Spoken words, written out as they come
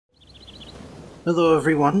Hello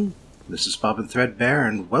everyone, this is Bob and Threadbare,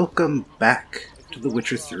 and welcome back to The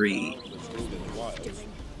Witcher 3.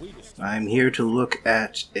 I'm here to look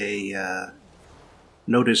at a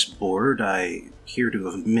notice board I appear to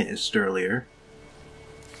have missed earlier.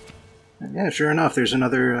 And yeah, sure enough, there's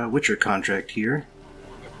another Witcher contract here.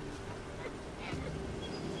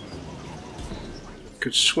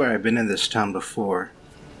 Could swear I've been in this town before.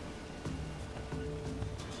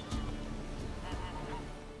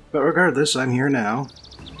 But regardless, I'm here now.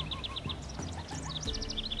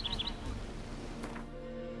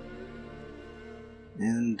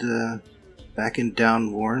 And, back in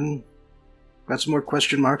Downwarren, got some more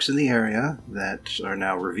question marks in the area that are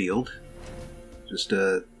now revealed. Just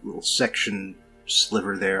a little section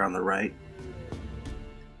sliver there on the right.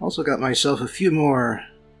 Also got myself a few more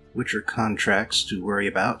Witcher contracts to worry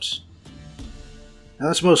about. Now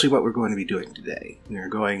that's mostly what we're going to be doing today. We're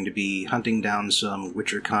going to be hunting down some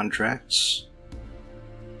Witcher contracts,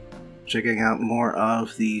 checking out more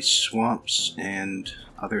of the swamps and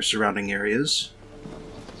other surrounding areas,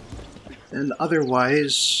 and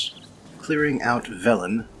otherwise clearing out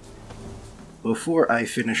Velen before I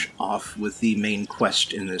finish off with the main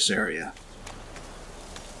quest in this area.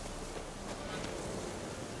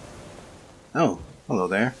 Oh, hello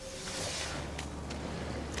there.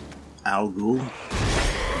 Algul.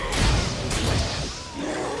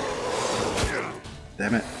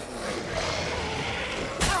 Damn it.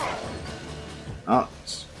 Oh,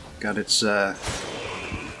 it's got its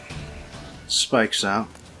spikes out.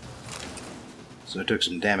 So I took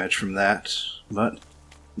some damage from that, but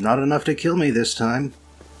not enough to kill me this time.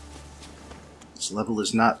 Its level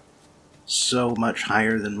is not so much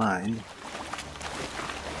higher than mine.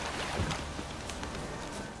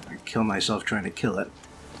 I kill myself trying to kill it.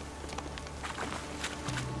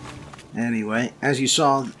 Anyway, as you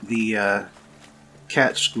saw, the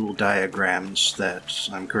cat school diagrams that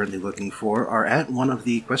I'm currently looking for are at one of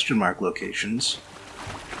the question mark locations.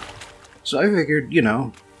 So I figured, you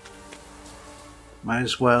know, might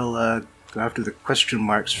as well go after the question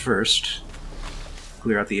marks first.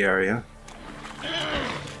 Clear out the area.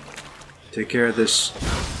 Take care of this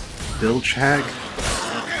bilge hag.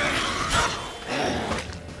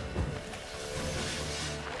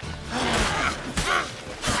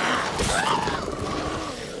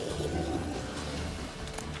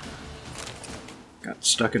 Got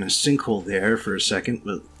stuck in a sinkhole there for a second,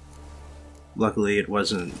 but luckily it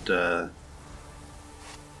wasn't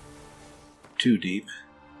too deep.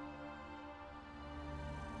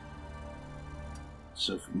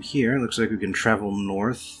 So from here, it looks like we can travel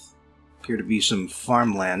north. Appear to be some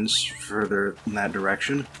farmlands further in that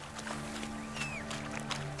direction.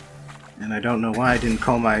 And I don't know why I didn't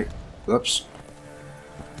call my... Whoops.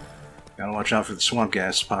 Gotta watch out for the swamp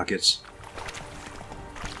gas pockets.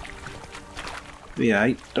 But yeah,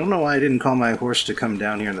 I don't know why I didn't call my horse to come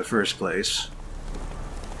down here in the first place.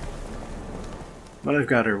 But I've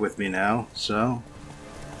got her with me now, so...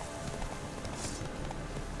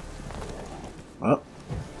 Well...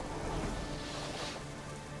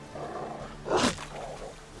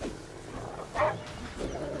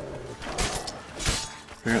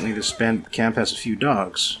 Apparently this camp has a few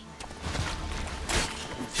dogs.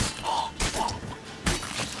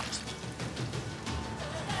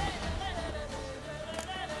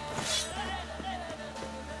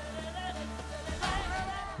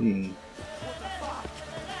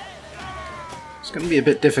 It's going to be a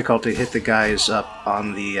bit difficult to hit the guys up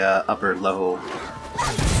on the upper level.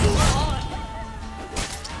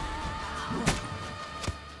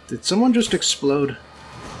 Did someone just explode?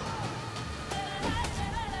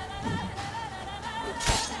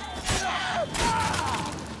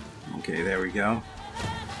 Okay, there we go.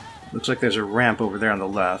 Looks like there's a ramp over there on the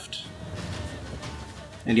left.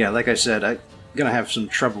 And yeah, like I said, I'm going to have some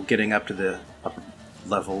trouble getting up to the upper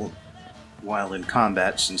level while in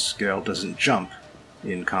combat, since Geralt doesn't jump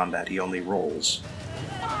in combat, he only rolls.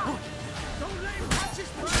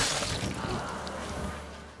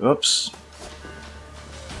 Oops.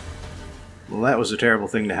 Well, that was a terrible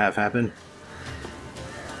thing to have happen.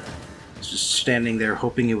 I was just standing there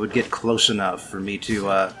hoping it would get close enough for me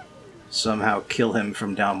to somehow kill him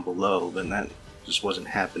from down below, but that just wasn't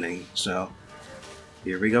happening, so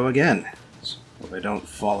here we go again. Hope I don't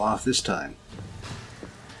fall off this time.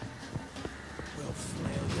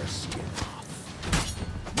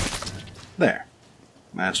 There.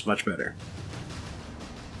 That's much better.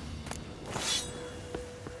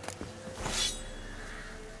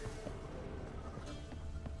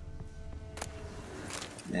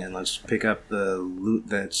 And let's pick up the loot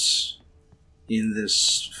that's in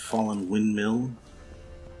this fallen windmill.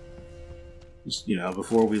 Just, you know,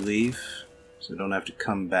 before we leave. So I don't have to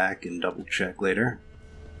come back and double check later.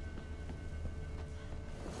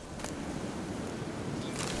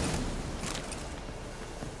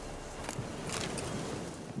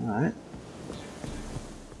 Alright.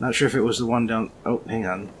 Not sure if it was the one down... Oh, hang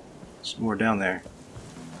on. There's more down there.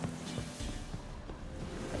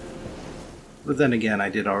 But then again, I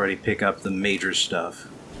did already pick up the major stuff.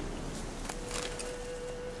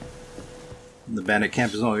 The bandit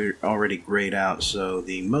camp is already grayed out, so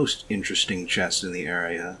the most interesting chest in the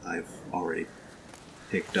area I've already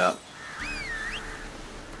picked up.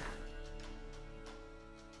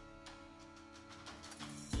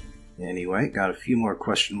 Anyway, got a few more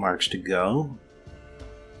question marks to go.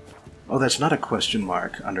 Oh, that's not a question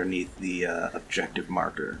mark underneath the objective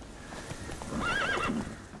marker.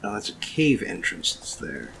 No, that's a cave entrance that's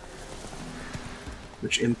there.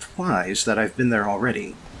 Which implies that I've been there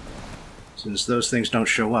already. Since those things don't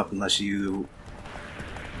show up unless you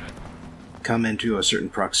come into a certain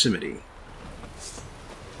proximity.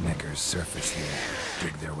 Neckers surface here,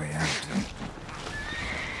 dig their way out.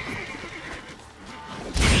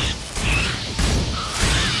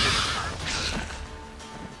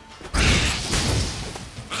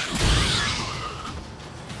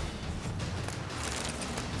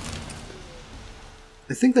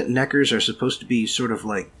 I think that Neckers are supposed to be sort of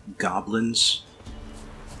like goblins.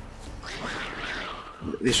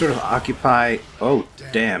 They sort of occupy... Oh,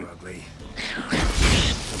 damn. Ugly.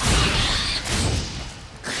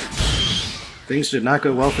 Things did not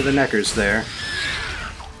go well for the Neckers there.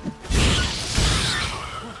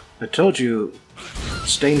 I told you,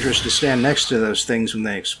 it's dangerous to stand next to those things when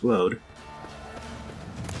they explode.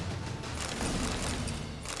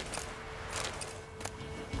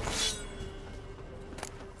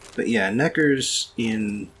 But yeah, Neckers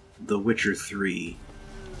in The Witcher 3...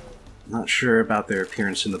 Not sure about their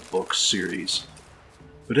appearance in the book series,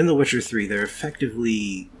 but in The Witcher 3 they're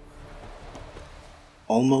effectively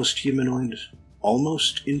almost humanoid,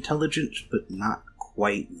 almost intelligent, but not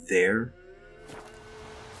quite there.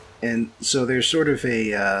 And so they're sort of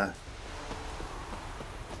a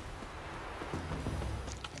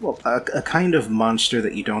a kind of monster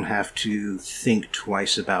that you don't have to think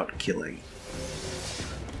twice about killing.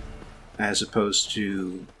 As opposed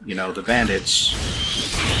to, you know, the bandits,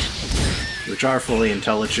 which are fully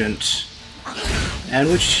intelligent, and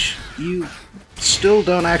which you still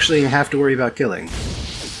don't actually have to worry about killing.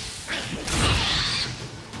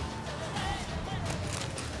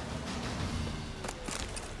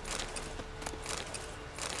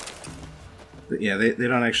 But yeah, they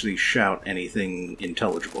don't actually shout anything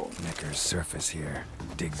intelligible. Neckers surface here,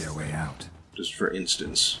 dig their way out. Just for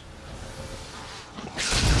instance.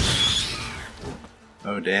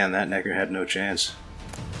 Oh damn, that Necker had no chance.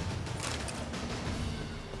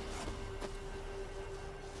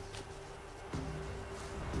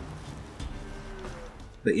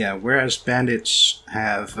 But yeah, whereas bandits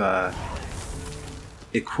have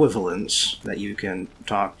equivalents that you can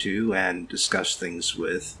talk to and discuss things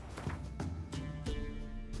with,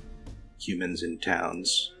 humans in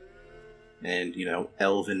towns, and, you know,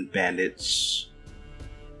 elven bandits,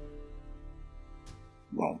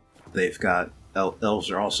 well, they've got... Elves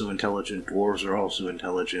are also intelligent, dwarves are also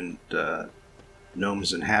intelligent,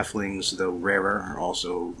 gnomes and halflings, though rarer, are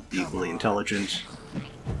also equally intelligent.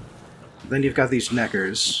 Then you've got these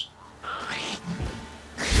Neckers.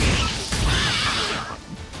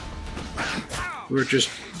 Who are just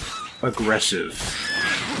aggressive.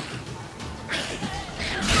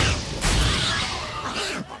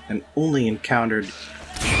 And only encountered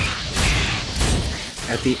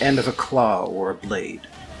at the end of a claw or a blade.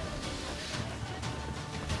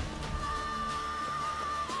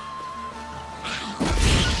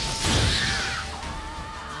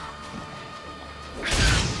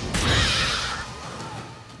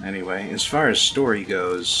 Anyway, as far as story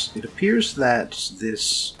goes, it appears that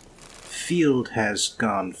this field has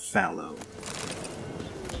gone fallow.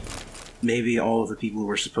 Maybe all of the people who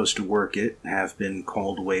were supposed to work it have been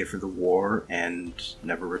called away for the war and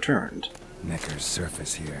never returned. Neckers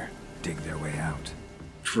surface here, dig their way out.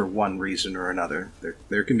 For one reason or another.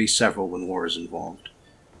 There can be several when war is involved.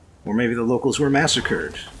 Or maybe the locals were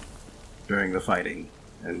massacred during the fighting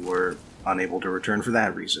and were unable to return for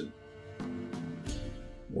that reason.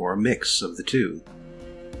 Or a mix of the two.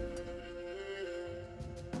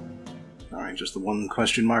 Alright, just the one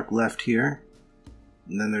question mark left here.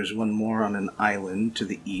 And then there's one more on an island to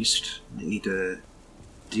the east. I need to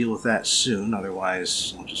deal with that soon,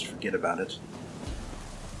 otherwise I'll just forget about it.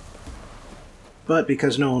 But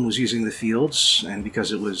because no one was using the fields, and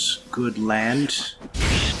because it was good land,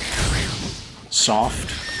 soft,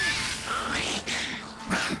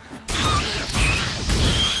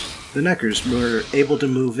 The Neckers were able to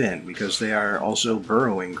move in because they are also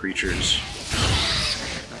burrowing creatures.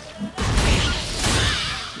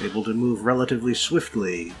 Able to move relatively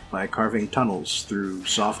swiftly by carving tunnels through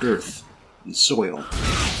soft earth and soil.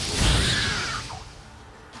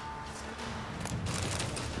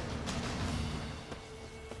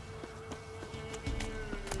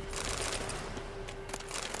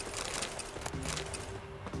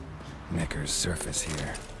 Neckers surface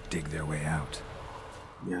here, dig their way out.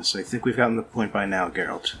 Yes, I think we've gotten the point by now,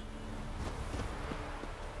 Geralt.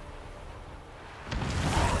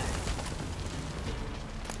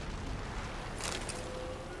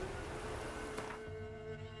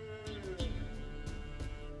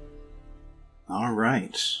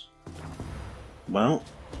 Alright. Well,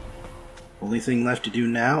 only thing left to do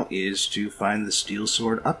now is to find the steel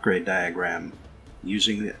sword upgrade diagram,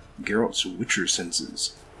 using Geralt's Witcher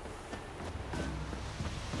senses.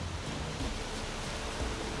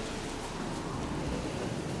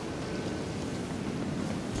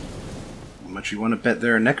 How much you want to bet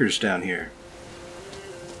there are Neckers down here?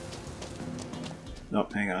 Oh,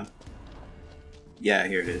 hang on. Yeah,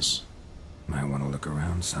 here it is. Might want to look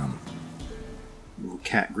around some. Little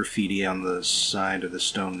cat graffiti on the side of the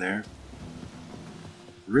stone there.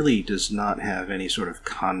 Really does not have any sort of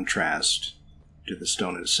contrast to the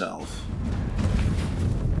stone itself.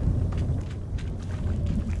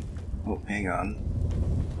 Oh, hang on.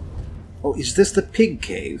 Oh, is this the pig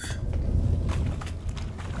cave?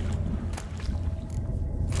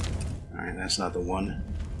 Alright, that's not the one.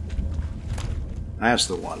 That's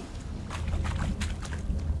the one.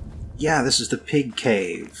 Yeah, this is the pig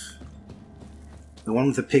cave. The one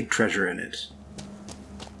with the pig treasure in it.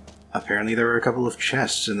 Apparently there were a couple of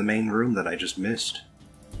chests in the main room that I just missed.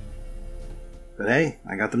 But hey,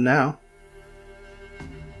 I got them now.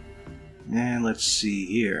 And let's see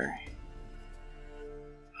here.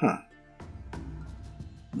 Huh.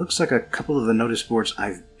 Looks like a couple of the notice boards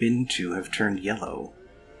I've been to have turned yellow.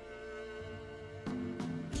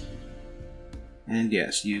 And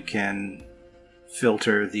yes, you can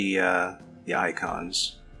filter the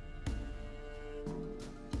icons.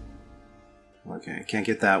 Okay, can't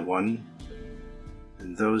get that one.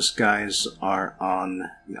 And those guys are on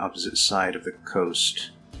the opposite side of the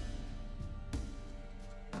coast.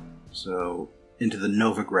 So, into the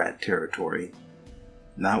Novigrad territory.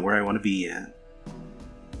 Not where I want to be yet.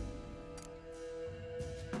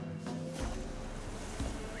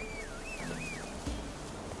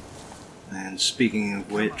 And speaking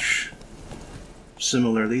of which,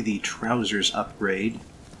 similarly, the trousers upgrade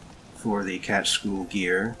for the cat school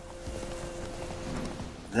gear.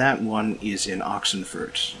 That one is in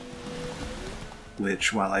Oxenfurt,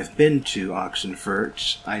 which, while I've been to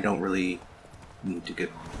Oxenfurt, I don't really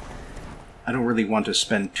want to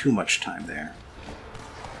spend too much time there.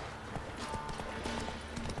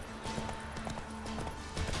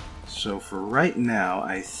 So for right now,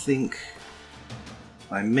 I think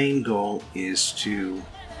my main goal is to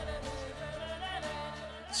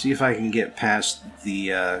see if I can get past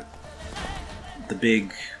the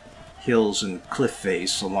big hills and cliff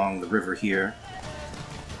face along the river here,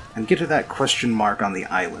 and get to that question mark on the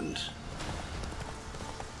island.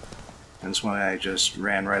 That's why I just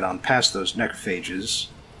ran right on past those necrophages,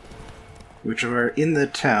 which are in the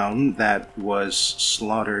town that was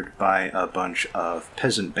slaughtered by a bunch of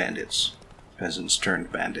peasant bandits. Peasants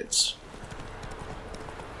turned bandits.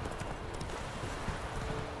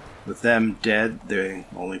 With them dead, the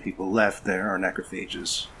only people left there are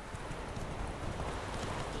necrophages.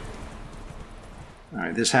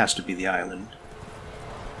 Alright, this has to be the island.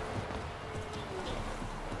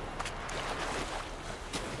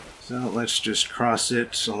 So let's just cross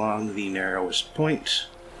it along the narrowest point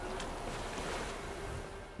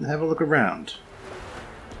and have a look around.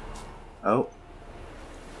 Oh.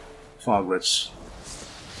 Foglets.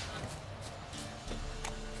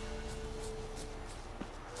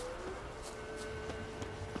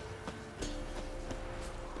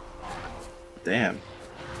 Damn.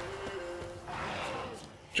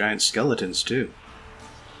 Giant skeletons, too.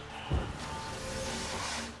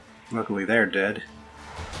 Luckily they're dead.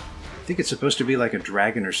 I think it's supposed to be like a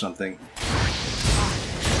dragon or something.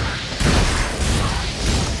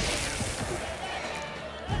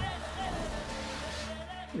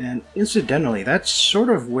 And incidentally, that's sort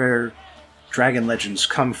of where dragon legends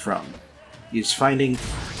come from, is finding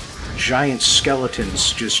giant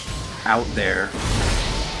skeletons just out there.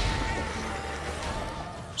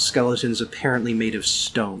 Skeletons apparently made of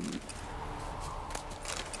stone.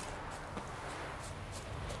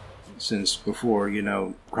 Since before,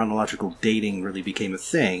 chronological dating really became a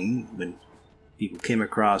thing, when people came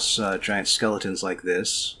across giant skeletons like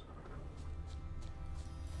this,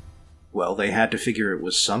 Well, they had to figure it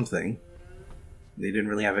was something. They didn't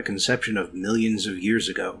really have a conception of millions of years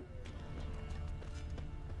ago.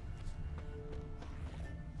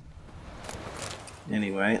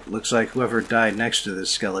 Anyway, it looks like whoever died next to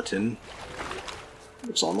this skeleton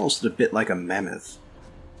looks almost a bit like a mammoth.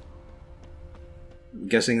 I'm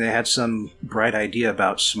guessing they had some bright idea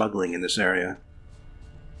about smuggling in this area.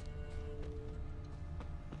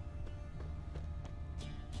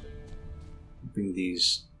 Hoping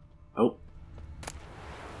these... Oh.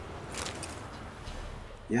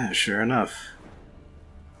 Yeah, sure enough.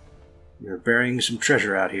 They're burying some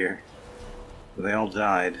treasure out here. But they all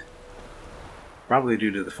died. Probably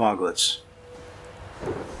due to the foglets.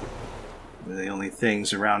 They're the only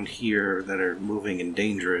things around here that are moving and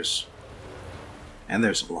dangerous. And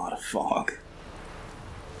there's a lot of fog.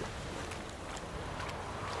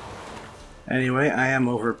 Anyway, I am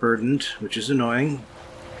overburdened, which is annoying.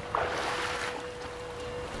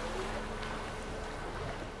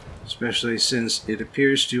 Especially since it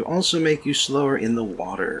appears to also make you slower in the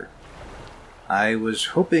water. I was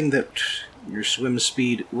hoping that your swim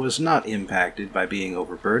speed was not impacted by being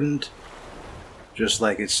overburdened, just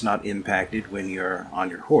like it's not impacted when you're on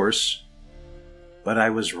your horse. But I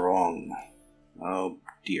was wrong. Oh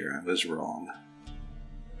dear, I was wrong.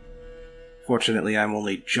 Fortunately, I'm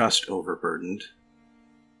only just overburdened.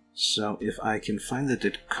 So if I can find the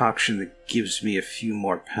decoction that gives me a few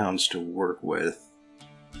more pounds to work with,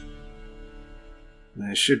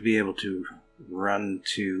 I should be able to run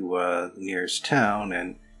to the nearest town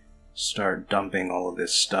and start dumping all of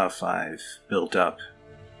this stuff I've built up.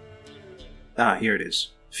 Ah, here it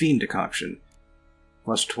is. Fiend decoction.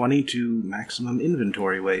 Plus 20 to maximum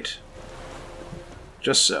inventory weight.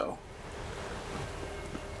 Just so.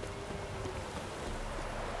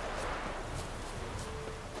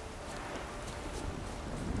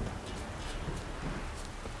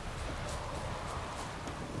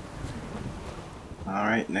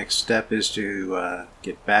 Alright, next step is to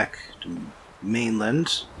get back to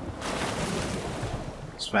mainland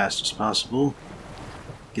as fast as possible.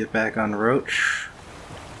 Get back on Roach.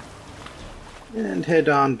 And head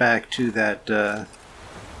on back to that,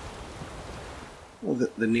 well,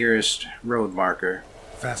 the nearest road marker.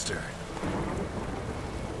 Faster.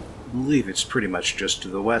 I believe it's pretty much just to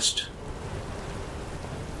the west.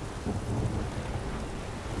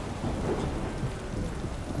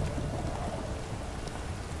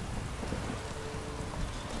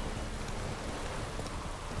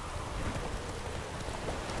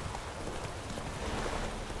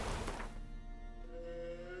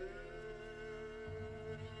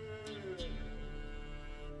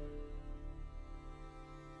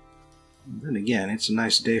 Then again, it's a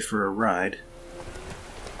nice day for a ride.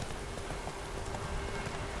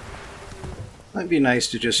 Might be nice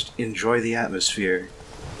to just enjoy the atmosphere.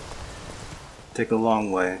 Take a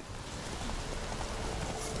long way.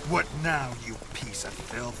 What now, you piece of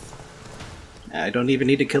filth? I don't even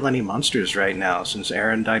need to kill any monsters right now, since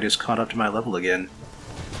Arendite is caught up to my level again.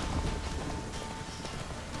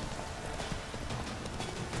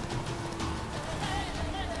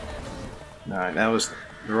 Alright, that was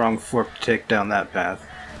the wrong fork to take down that path.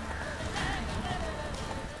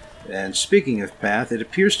 And speaking of path, it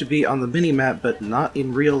appears to be on the minimap, but not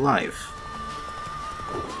in real life.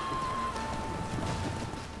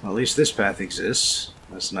 Well, at least this path exists.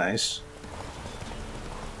 That's nice.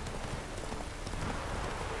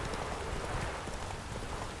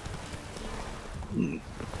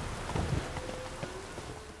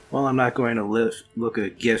 Well, I'm not going to look a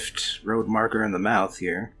gift road marker in the mouth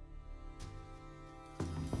here.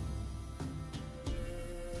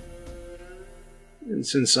 And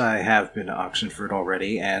since I have been to Oxenford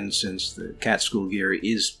already, and since the cat school gear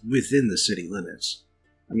is within the city limits,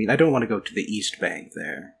 I mean, I don't want to go to the East Bank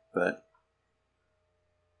there, but...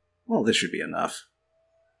 well, this should be enough.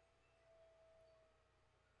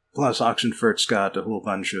 Plus, Oxenford's got a whole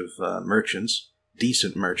bunch of merchants,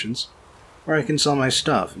 decent merchants, where I can sell my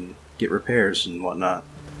stuff and get repairs and whatnot.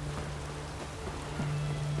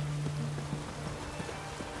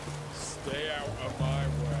 Stay out of my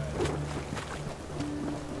way.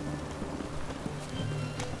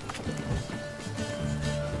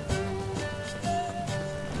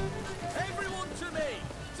 Everyone to me!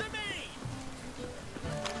 To me!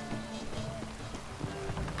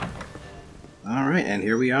 Alright, and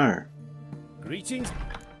here we are. Greetings.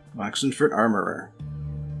 Oxenford Armorer.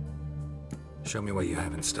 Show me what you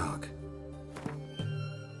have in stock.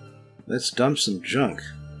 Let's dump some junk.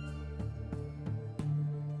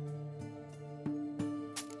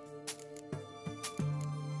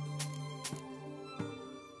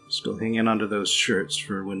 Still hanging onto those shirts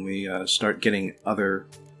for when we start getting other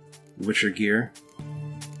Witcher gear.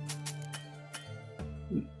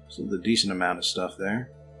 So a decent amount of stuff there.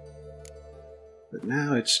 But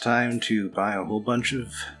now it's time to buy a whole bunch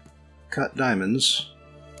of cut diamonds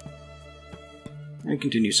and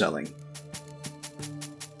continue selling.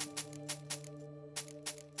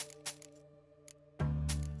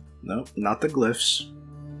 Nope, not the glyphs.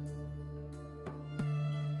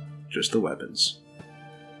 Just the weapons.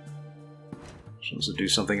 Should also do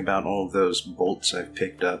something about all of those bolts I've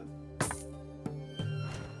picked up.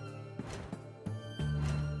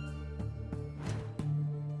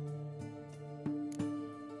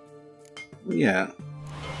 Yeah.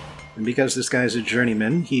 And because this guy's a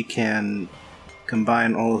journeyman, he can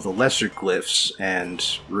combine all of the lesser glyphs and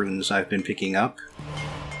runes I've been picking up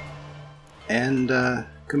and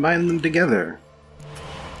combine them together.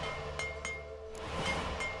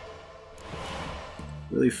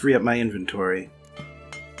 Really free up my inventory.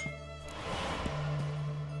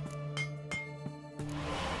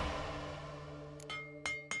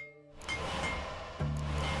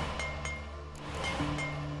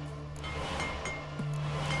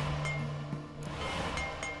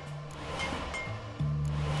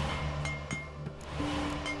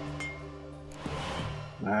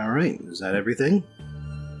 Alright, is that everything?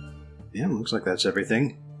 Yeah, looks like that's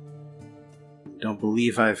everything. Don't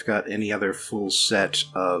believe I've got any other full set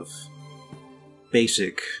of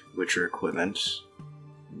basic Witcher equipment.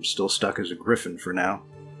 I'm still stuck as a griffin for now.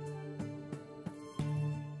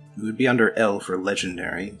 It would be under L for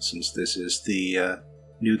legendary, since this is the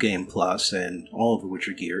New Game Plus, and all of the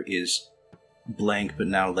Witcher gear is blank but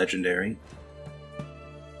now legendary.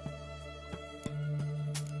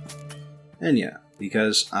 And yeah,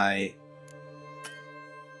 because I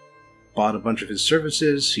bought a bunch of his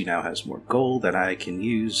services, he now has more gold that I can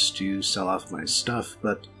use to sell off my stuff,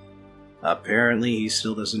 but apparently he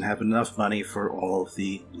still doesn't have enough money for all of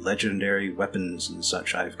the legendary weapons and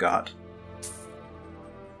such I've got.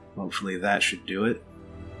 Hopefully that should do it.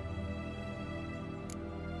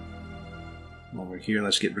 While we're here,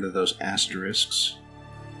 let's get rid of those asterisks.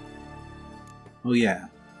 Oh yeah.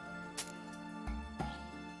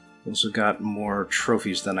 Also got more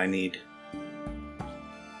trophies than I need.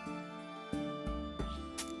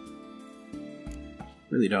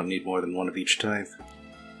 Really don't need more than one of each type.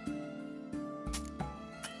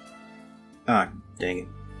 Ah, dang it.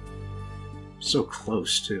 So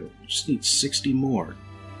close, too. Just need 60 more.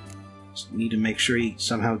 Just need to make sure he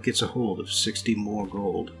somehow gets a hold of 60 more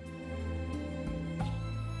gold.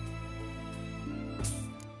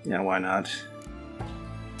 Yeah, why not?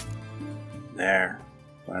 There.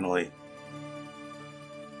 Finally.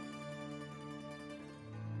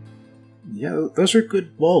 Yeah, those are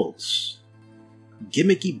good bolts.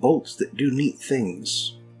 Gimmicky bolts that do neat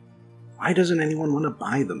things. Why doesn't anyone want to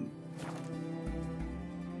buy them?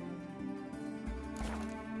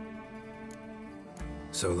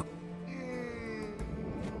 So,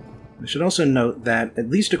 I should also note that, at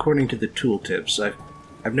least according to the tooltips,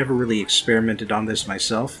 I've never really experimented on this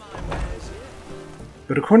myself,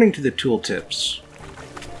 but according to the tooltips,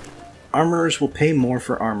 armorers will pay more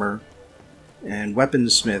for armor, and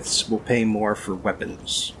weaponsmiths will pay more for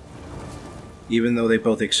weapons. Even though they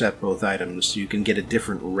both accept both items, you can get a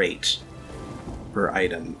different rate per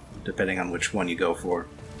item, depending on which one you go for.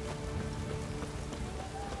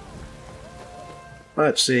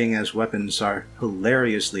 But seeing as weapons are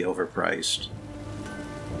hilariously overpriced,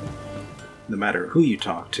 no matter who you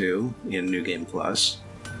talk to in New Game Plus,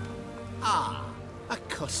 Ah, a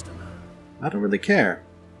customer. I don't really care.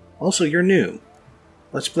 Also, you're new.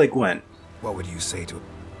 Let's play Gwen. what would you say to...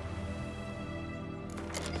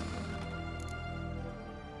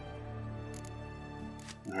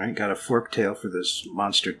 Alright, got a fork tail for this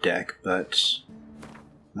monster deck, but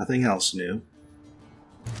nothing else new.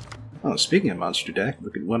 Oh, speaking of monster deck,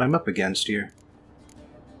 look at what I'm up against here.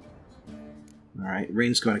 Alright,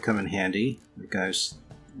 rain's going to come in handy. That guy's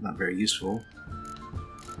not very useful.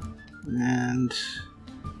 And...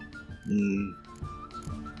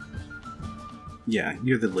 yeah,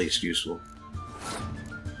 you're the least useful.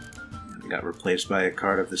 I got replaced by a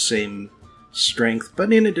card of the same strength,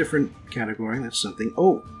 but in a different category. That's something.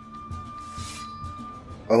 Oh!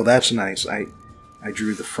 Oh, that's nice. I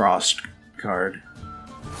drew the Frost card.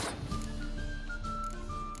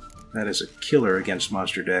 That is a killer against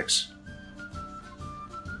monster decks.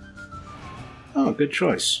 Oh, good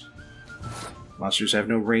choice. Monsters have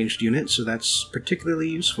no ranged unit, so that's particularly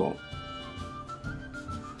useful.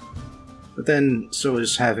 But then, so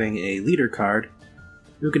is having a leader card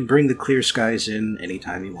who can bring the clear skies in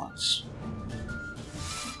anytime he wants.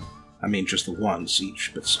 I mean, just the once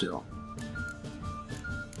each, but still.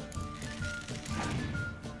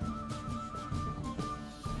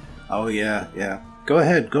 Oh yeah, yeah. Go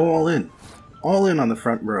ahead, go all in. All in on the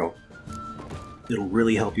front row. It'll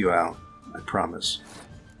really help you out, I promise.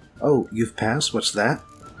 Oh, you've passed? What's that?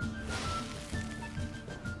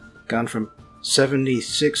 Gone from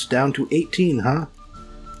 76 down to 18, huh?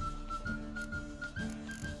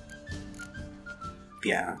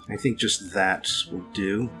 Yeah, I think just that will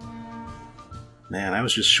do. Man, I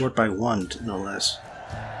was just short by 1, no less.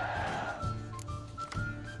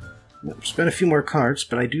 Spent a few more cards,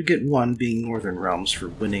 but I do get 1 being Northern Realms for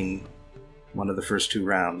winning one of the first 2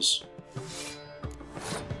 rounds.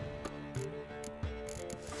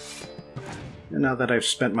 And now that I've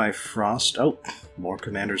spent my Frost... Oh, more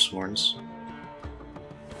Commander's Horns.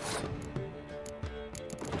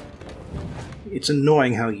 It's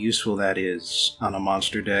annoying how useful that is on a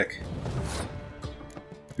monster deck.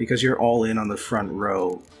 Because you're all in on the front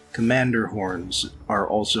row, Commander Horns are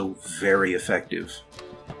also very effective.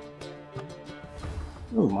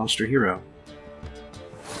 Oh, Monster Hero.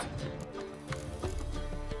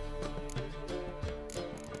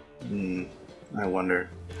 I wonder.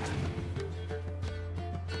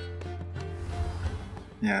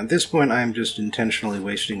 Yeah, at this point I'm just intentionally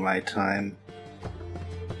wasting my time.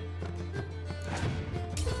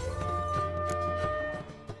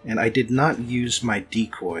 And I did not use my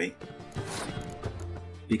decoy,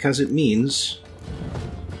 because it means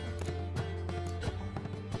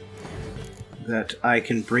that I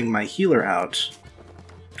can bring my healer out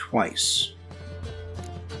twice.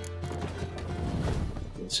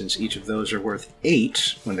 And since each of those are worth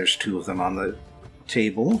 8, when there's 2 of them on the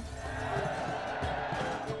table...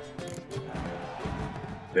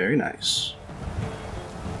 Very nice.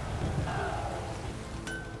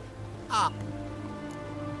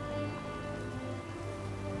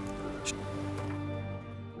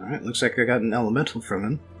 Alright, looks like I got an elemental from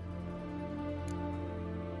him.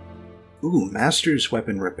 Ooh, Master's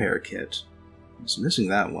Weapon Repair Kit. I was missing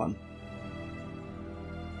that one.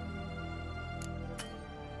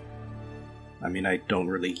 I mean, I don't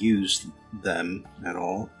really use them at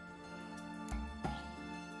all.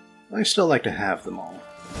 I still like to have them all.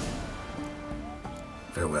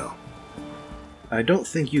 Farewell. I don't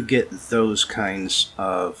think you get those kinds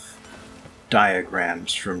of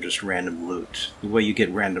diagrams from just random loot, the way you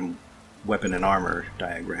get random weapon and armor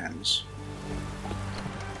diagrams.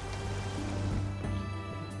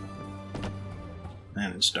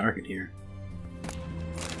 Man, it's dark in here.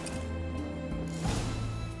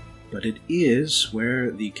 But it is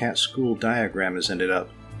where the cat school diagram has ended up.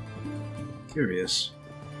 Curious.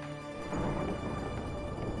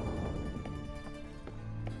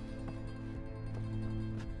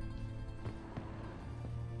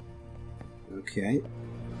 Okay.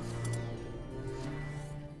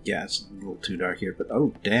 Yeah, it's a little too dark here, but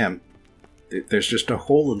oh, damn. There's just a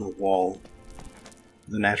hole in the wall.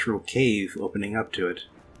 The natural cave opening up to it.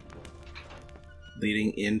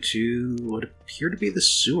 Leading into what appear to be the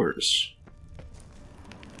sewers.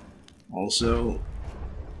 Also...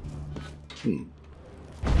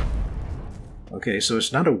 Okay, so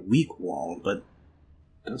it's not a weak wall, but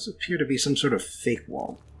it does appear to be some sort of fake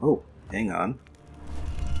wall. Oh, hang on.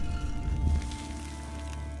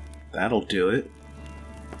 That'll do it.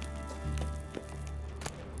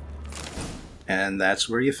 And that's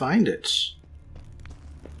where you find it.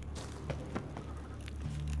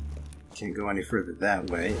 Can't go any further that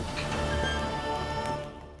way.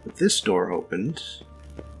 But this door opened.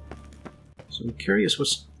 So I'm curious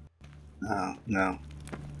what's... Oh, no.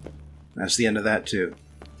 That's the end of that, too.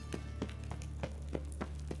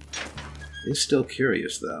 It's still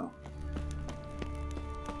curious, though.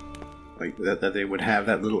 Like, that they would have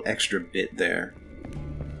that little extra bit there.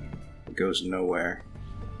 It goes nowhere.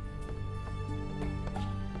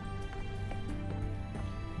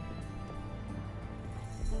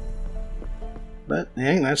 But,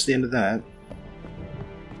 hey, that's the end of that.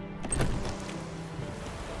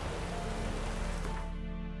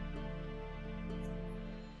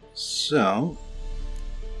 So...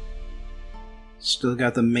 Still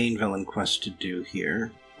got the main villain quest to do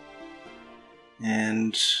here.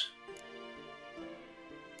 And...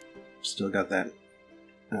 Still got that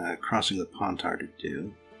crossing the Pontar to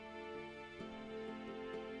do.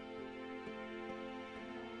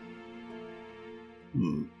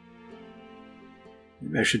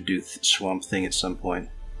 Maybe I should do Swamp Thing at some point.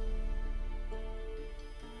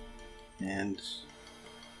 And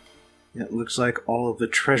yeah, it looks like all of the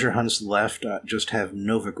treasure hunts left just have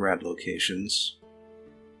Novigrad locations.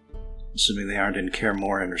 Assuming they aren't in Kaer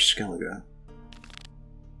Morhen or Skellige.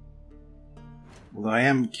 Although I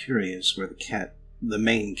am curious where the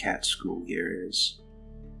main cat school here is.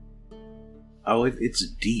 Oh, it's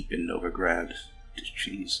deep in Novigrad.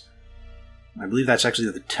 Jeez. I believe that's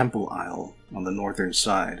actually the temple aisle on the northern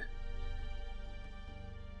side.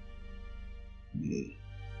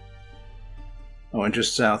 Oh, and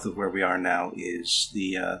just south of where we are now is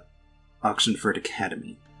the Oxenford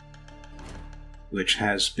Academy, which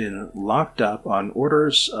has been locked up on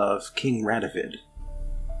orders of King Radovid.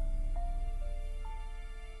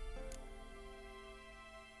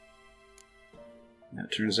 Now,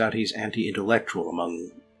 it turns out he's anti-intellectual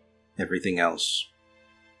among everything else.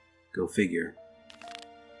 Go figure.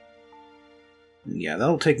 And yeah,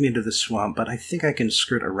 that'll take me into the swamp, but I think I can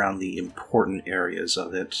skirt around the important areas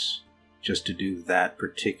of it just to do that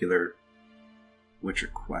particular Witcher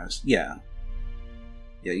quest. Yeah.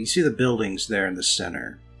 Yeah, you see the buildings there in the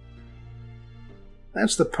center.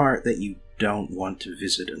 That's the part that you don't want to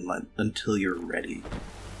visit until you're ready.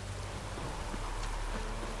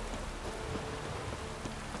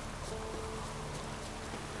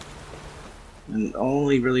 And I'll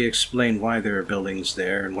only really explain why there are buildings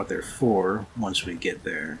there and what they're for once we get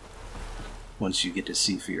there. Once you get to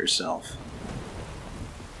see for yourself.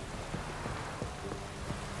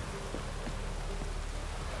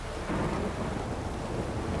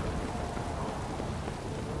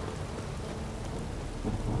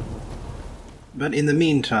 But in the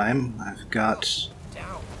meantime, I've got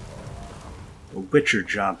a Witcher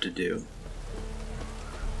job to do.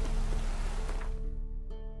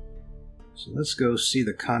 So let's go see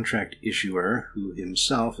the contract issuer, who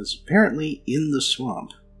himself is apparently in the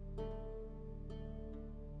swamp.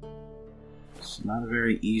 It's not a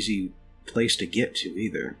very easy place to get to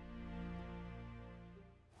either.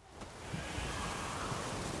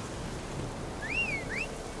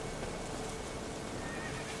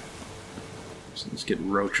 So let's get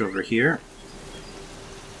Roach over here.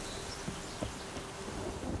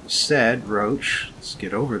 Said Roach, let's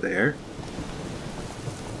get over there.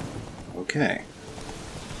 Okay.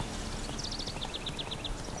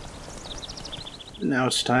 Now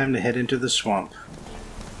it's time to head into the swamp.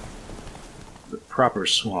 The proper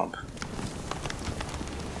swamp.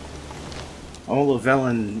 All of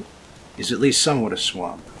Velen is at least somewhat a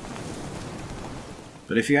swamp.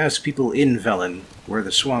 But if you ask people in Velen where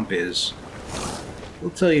the swamp is,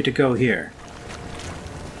 they'll tell you to go here.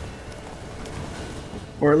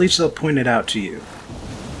 Or at least they'll point it out to you.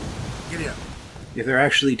 Giddy up. If they're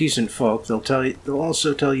actually decent folk, they'll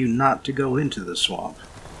also tell you not to go into the swamp.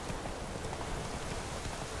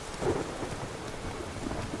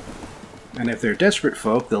 And if they're desperate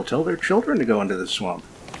folk, they'll tell their children to go into the swamp.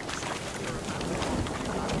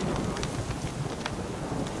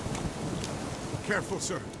 Careful,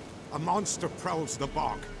 sir. A monster prowls the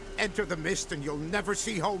bog. Enter the mist and you'll never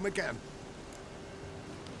see home again.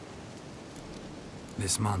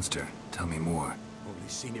 This monster, tell me more. Only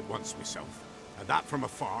seen it once myself. And that from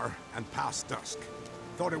afar and past dusk.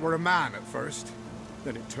 Thought it were a man at first.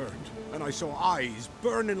 Then it turned, and I saw eyes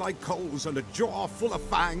burning like coals and a jaw full of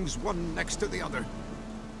fangs, one next to the other.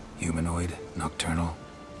 Humanoid? Nocturnal?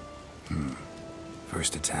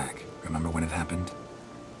 First attack. Remember when it happened?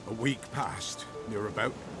 A week passed, near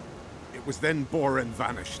about. It was then Boren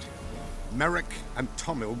vanished. Merrick and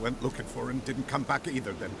Tomil went looking for him, didn't come back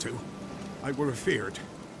either, them two. I were afeard.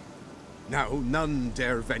 Now none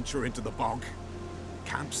dare venture into the bog.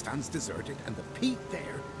 Camp stands deserted, and the peat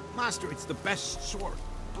there. Master, it's the best sort.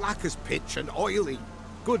 Black as pitch and oily.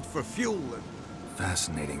 Good for fuel and...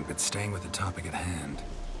 Fascinating, but staying with the topic at hand.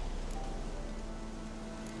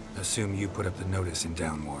 Assume you put up the notice in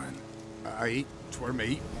Downwarren. Aye, 'twere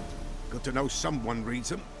me. Good to know someone reads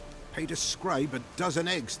them. Paid a scribe a dozen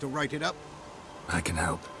eggs to write it up. I can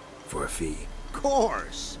help. For a fee.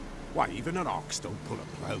 Course! Why, even an ox don't pull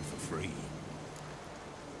a plough for free.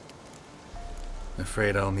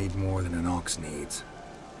 Afraid I'll need more than an ox needs.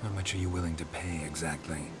 How much are you willing to pay,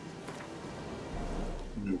 exactly?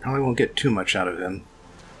 Probably won't get too much out of him.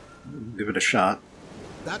 Give it a shot.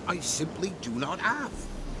 That I simply do not have.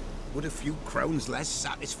 Would a few crowns less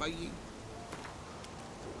satisfy ye?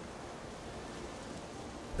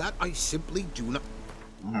 That I simply do not...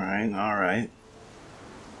 Alright, alright.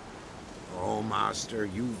 Oh, Master,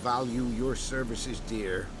 you value your services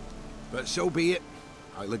dear. But so be it.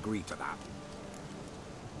 I'll agree to that.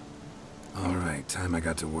 Alright, time I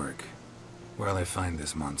got to work. Where'll I find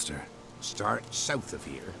this monster? Start south of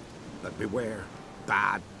here. But beware.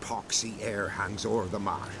 Bad, poxy air hangs o'er the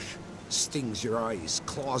marsh. Stings your eyes,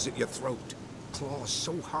 claws at your throat. Claws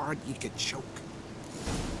so hard you could choke.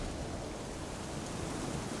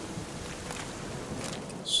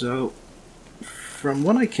 So, from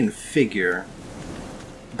what I can figure,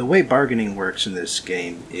 the way bargaining works in this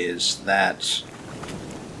game is that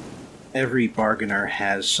every bargainer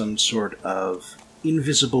has some sort of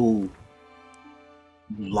invisible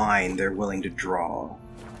line they're willing to draw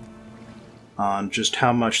on just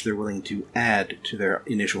how much they're willing to add to their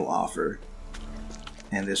initial offer.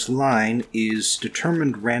 And this line is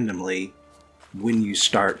determined randomly when you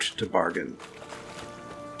start to bargain.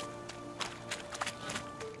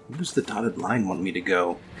 Where does the dotted line want me to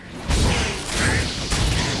go?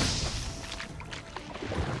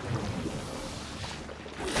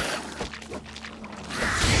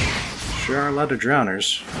 Sure are a lot of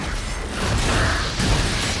drowners.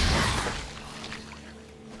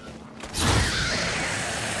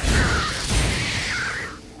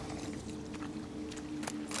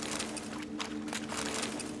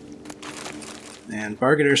 And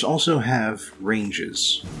bargainers also have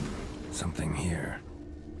ranges. Something here.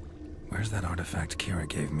 Where's that artifact Kira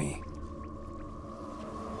gave me?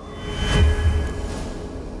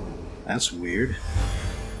 That's weird.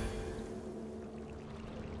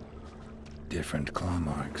 Different claw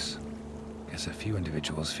marks. Guess a few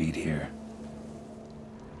individuals feed here.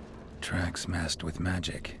 Tracks masked with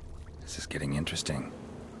magic. This is getting interesting.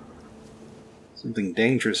 Something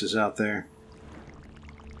dangerous is out there.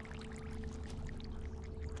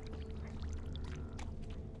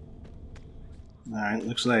 Alright,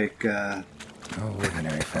 looks like, No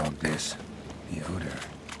ordinary fog this. The odor.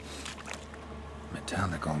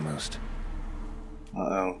 Metallic almost.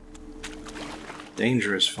 uh-oh.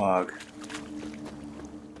 Dangerous fog.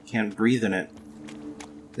 Can't breathe in it.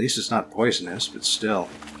 At least it's not poisonous, but still.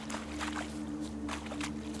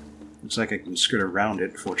 Looks like I can skirt around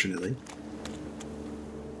it, fortunately.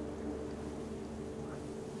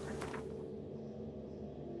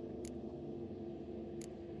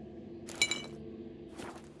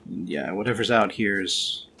 Yeah, whatever's out here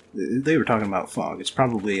is... They were talking about fog. It's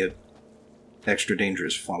probably a extra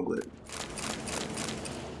dangerous foglet.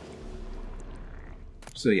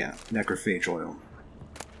 So yeah, necrophage oil.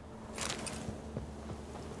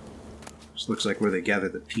 This looks like where they gather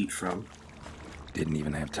the peat from. Didn't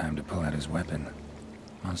even have time to pull out his weapon.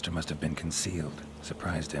 Monster must have been concealed.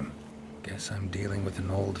 Surprised him. Guess I'm dealing with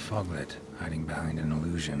an old foglet, hiding behind an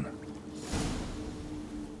illusion.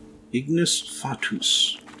 Ignis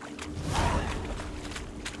Fatus.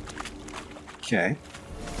 Okay.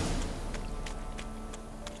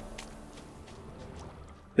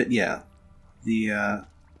 But yeah, the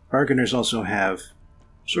bargainers also have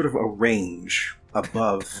sort of a range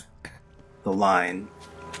above the line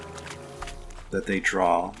that they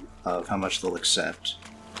draw of how much they'll accept.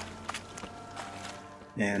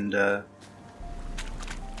 And,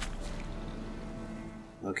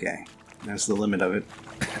 okay, that's the limit of it.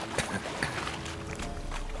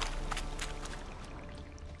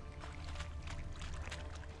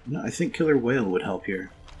 No, I think Killer Whale would help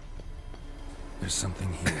here. There's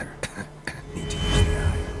something here. Need to use the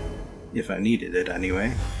eye. If I needed it,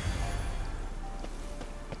 anyway.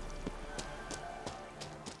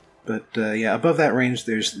 But, yeah, above that range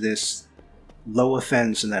there's this low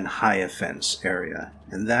offense and then high offense area.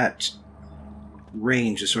 And that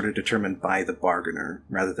range is sort of determined by the bargainer,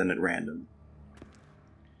 rather than at random.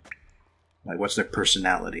 Like, what's their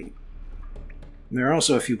personality? And there are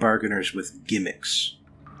also a few bargainers with gimmicks.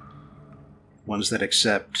 Ones that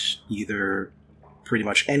accept either pretty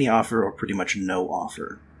much any offer or pretty much no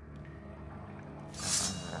offer.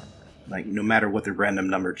 Like, no matter what the random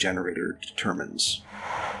number generator determines.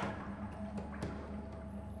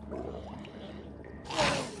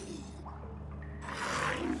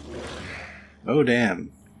 Oh,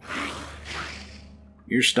 damn.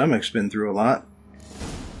 Your stomach's been through a lot.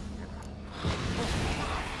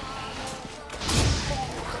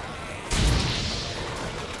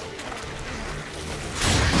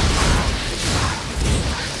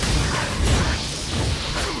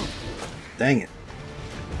 Dang it.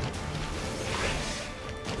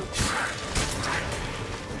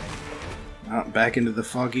 Oh, back into the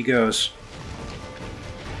fog he goes.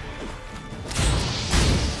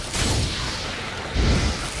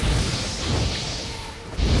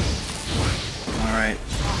 Alright.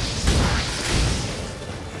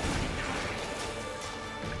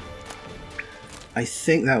 I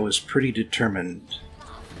think that was pretty determined.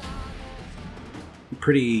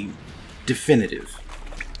 Pretty definitive.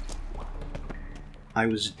 I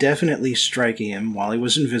was definitely striking him while he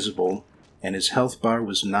was invisible, and his health bar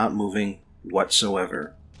was not moving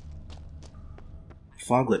whatsoever.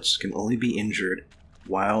 Foglets can only be injured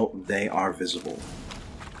while they are visible.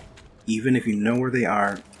 Even if you know where they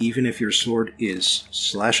are, even if your sword is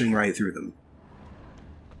slashing right through them.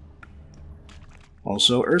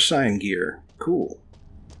 Also, Ursine gear. Cool.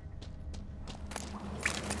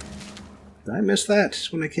 Did I miss that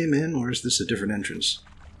when I came in, or is this a different entrance?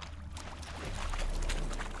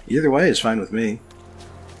 Either way is fine with me.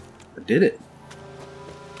 I did it.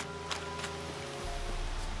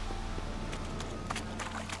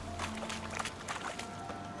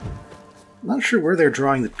 I'm not sure where they're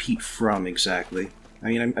drawing the peat from exactly. I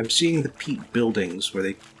mean, I'm seeing the peat buildings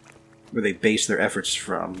where they base their efforts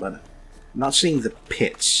from, but I'm not seeing the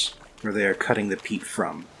pits where they are cutting the peat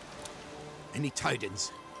from. Any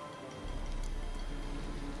tidings?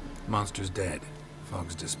 Monster's dead.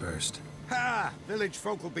 Fog's dispersed. Ha! Village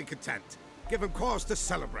folk will be content. Give them cause to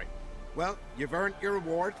celebrate. Well, you've earned your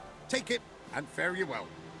reward. Take it, and fare you well.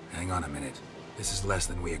 Hang on a minute. This is less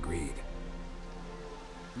than we agreed.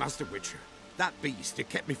 Master Witcher, that beast, it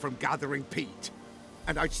kept me from gathering peat.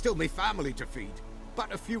 And I'd still me family to feed.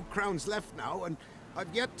 But a few crowns left now, and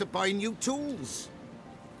I've yet to buy new tools.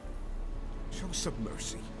 Show some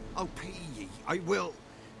mercy. I'll pay ye. I will.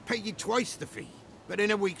 Pay ye twice the fee. But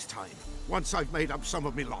in a week's time, once I've made up some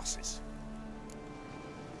of me losses.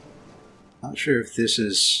 Not sure if this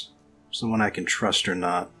is someone I can trust or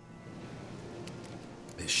not.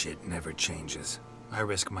 This shit never changes. I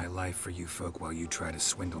risk my life for you folk while you try to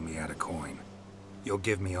swindle me out of coin. You'll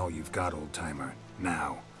give me all you've got, old-timer.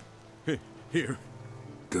 Now. Here.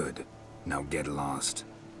 Good. Now get lost.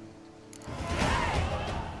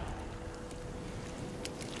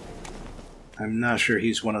 I'm not sure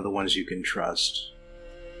he's one of the ones you can trust.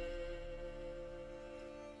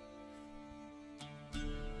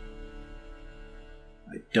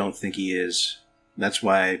 I don't think he is. That's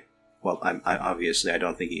why... Well, obviously I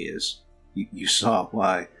don't think he is. You saw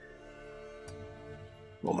why.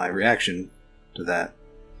 Well, my reaction to that.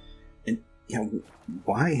 And, you know,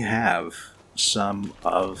 why have some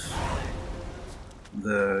of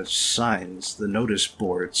the signs, the notice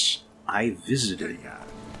boards I visited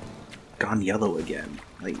gone yellow again?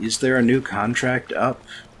 Like, is there a new contract up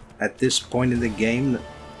at this point in the game?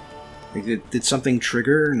 Like, did something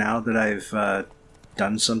trigger now that I've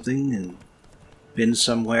done something and been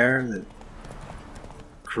somewhere that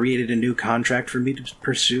created a new contract for me to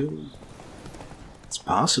pursue? It's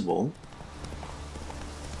possible.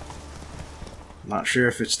 I'm not sure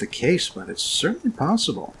if it's the case, but it's certainly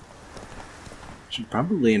possible. Should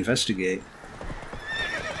probably investigate.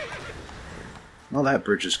 Well, that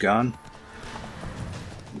bridge is gone.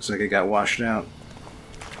 Looks like it got washed out.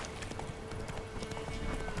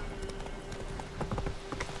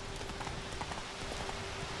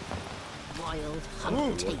 Wild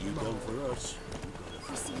hunting. You go for us.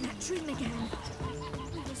 I've seen that dream again.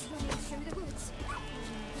 We was running through the woods.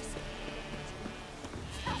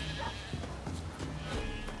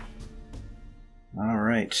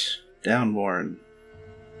 Alright, Downwarren.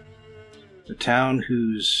 The town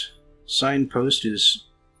whose signpost is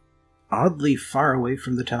oddly far away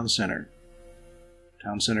from the town center.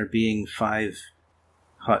 Town center being 5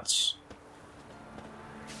 huts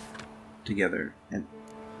together. And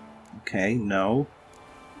okay, no.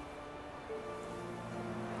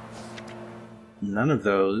 None of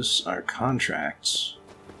those are contracts.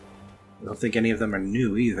 I don't think any of them are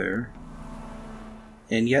new either.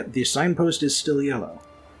 And yet the signpost is still yellow.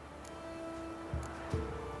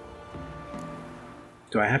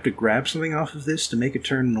 Do I have to grab something off of this to make it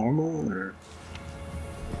turn normal, or...?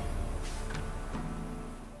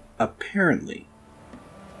 Apparently.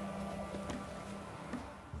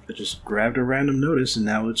 I just grabbed a random notice and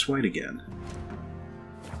now it's white again.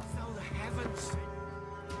 Oh, the heavens!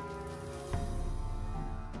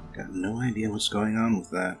 Got no idea what's going on with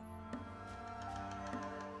that.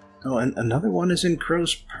 Oh, and another one is in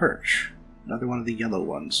Crow's Perch. Another one of the yellow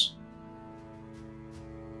ones.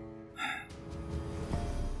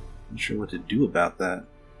 Not sure what to do about that.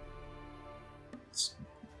 It's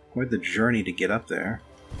quite the journey to get up there.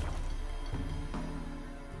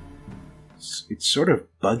 It's sort of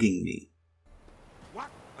bugging me.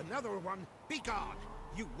 What? Another one? Begone!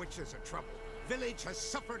 You witches are trouble. Village has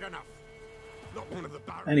suffered enough. Not one of the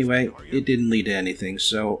barons. Anyway, are you? it didn't lead to anything,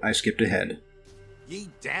 so I skipped ahead. Ye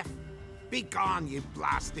deaf? Begone, ye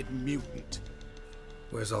blasted mutant.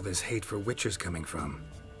 Where's all this hate for witchers coming from?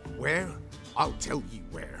 Where? I'll tell ye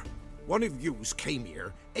where. One of yous came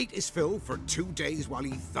here, ate his fill for 2 days while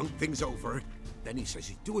he thunked things over. Then he says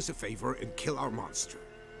he'd do us a favor and kill our monster.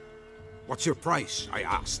 What's your price? I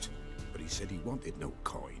asked. But he said he wanted no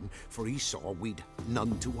coin, for he saw we'd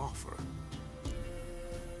none to offer.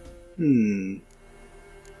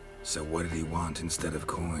 So what did he want instead of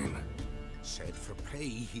coin? Said for pay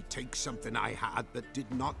he'd take something I had but did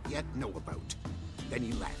not yet know about. Then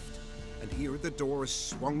he left. And here the door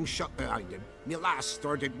swung shut behind him. Me lass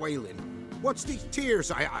started wailing. What's these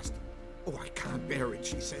tears? I asked. Oh, I can't bear it,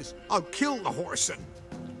 she says. I'll kill the whoreson.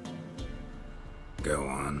 Go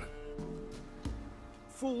on.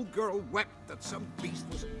 full girl wept that some beast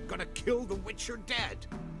was gonna kill the Witcher dead.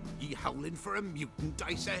 Ye howling for a mutant,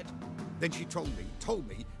 I said. Then she told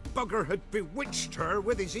me, bugger had bewitched her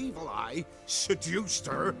with his evil eye, seduced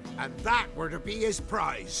her, and that were to be his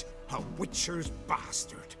prize, a Witcher's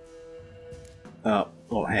bastard. Oh,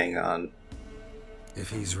 well, hang on.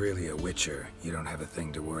 If he's really a Witcher, you don't have a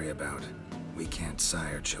thing to worry about. We can't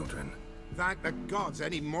sire children. Thank the gods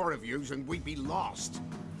any more of yous and we'd be lost.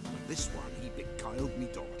 But this one, he beguiled me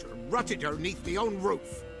daughter, rutted her neath me own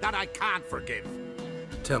roof. That I can't forgive.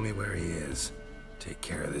 Tell me where he is. Take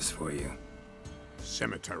care of this for you.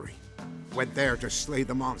 Cemetery. Went there to slay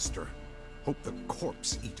the monster. Hope the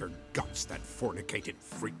corpse eater guts that fornicated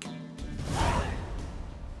freak.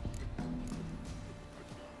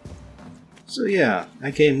 So yeah,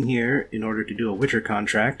 I came here in order to do a Witcher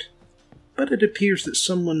contract, but it appears that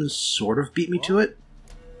someone sort of beat me to it.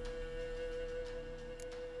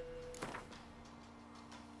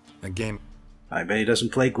 A game. I bet he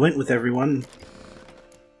doesn't play Gwent with everyone.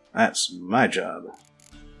 That's my job.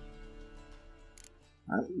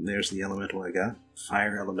 There's the elemental I got.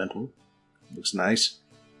 Fire elemental. Looks nice.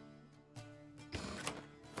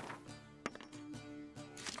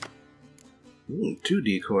 Ooh, 2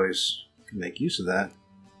 decoys. Can make use of that.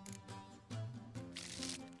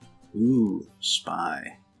 Ooh,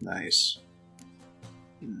 spy. Nice.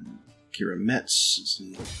 Kira Metz is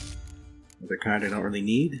the other card I don't really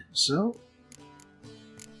need, so...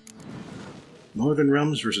 Northern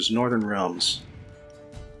Realms versus Northern Realms.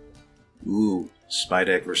 Ooh, spy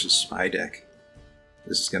deck versus spy deck.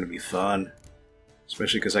 This is gonna be fun.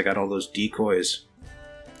 Especially because I got all those decoys.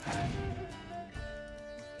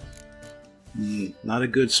 Not a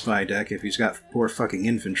good spy deck if he's got poor fucking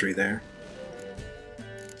infantry there.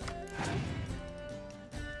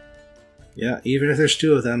 Yeah, even if there's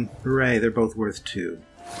 2 of them, hooray, they're both worth 2.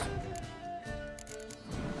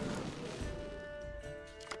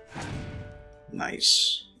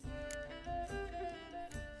 Nice.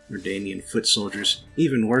 Redanian foot soldiers,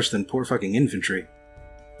 even worse than poor fucking infantry.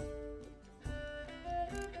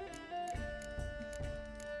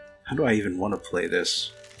 How do I even want to play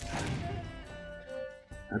this?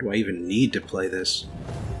 How do I even need to play this?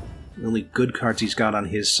 The only good cards he's got on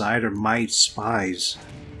his side are my spies.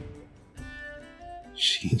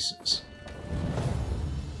 Jesus.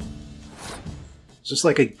 Is this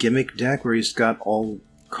like a gimmick deck where he's got all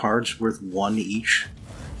cards worth 1 each?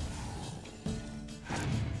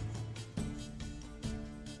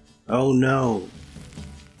 Oh no!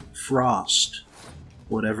 Frost.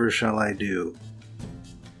 Whatever shall I do?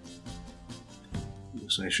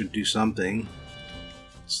 Looks like I should do something.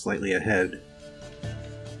 Slightly ahead.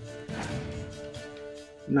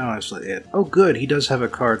 No, I'm slightly ahead. Oh good, he does have a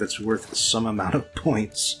card that's worth some amount of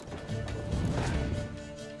points.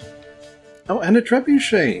 Oh, and a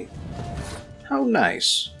trebuchet! How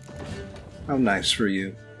nice. How nice for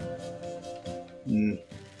you.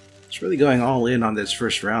 It's really going all in on this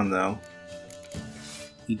first round, though.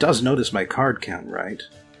 He does notice my card count, right?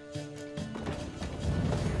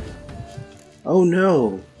 Oh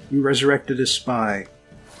no! You resurrected a spy.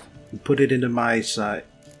 You put it into my side.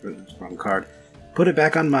 Wrong card. Put it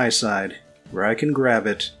back on my side, where I can grab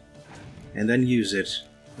it, and then use it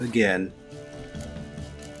again.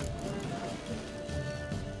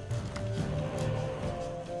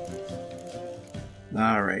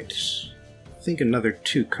 Alright. I think another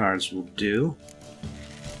 2 cards will do.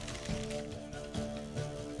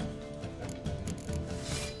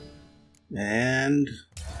 And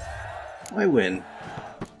I win.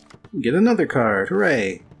 Get another card,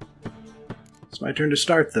 hooray! It's my turn to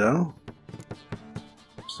start, though.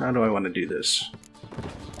 So how do I want to do this?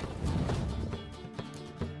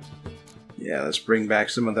 Yeah, let's bring back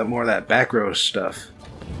some of that more of that back row stuff.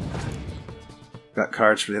 Got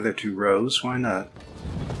cards for the other 2 rows, why not?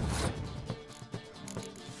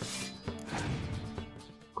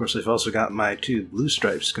 Of course, I've also got my 2 Blue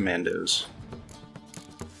Stripes commandos.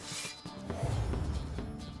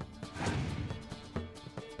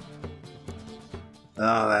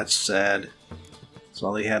 Oh, that's sad. That's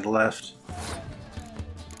all he had left.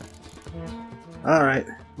 Alright,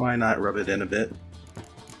 why not rub it in a bit?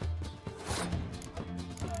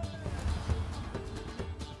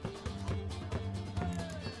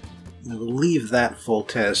 I believe that full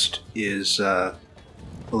test is,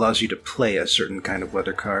 allows you to play a certain kind of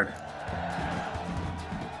weather card.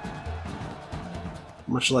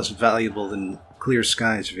 Much less valuable than Clear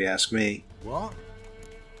Skies, if you ask me. What?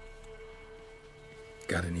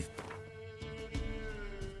 Got any?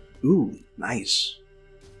 Ooh, nice.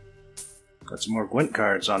 Got some more Gwent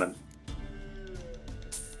cards on him.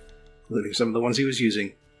 Including some of the ones he was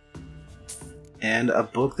using. And a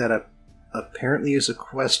book that apparently is a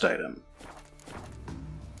quest item.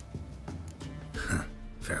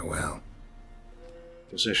 Farewell.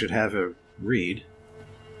 Guess I should have a read.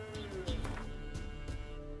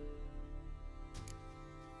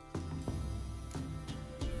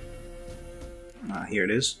 Ah, here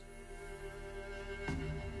it is.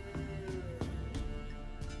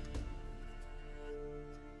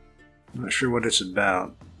 I'm not sure what it's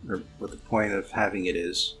about, or what the point of having it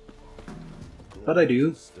is. But I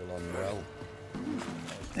do. Still unwell.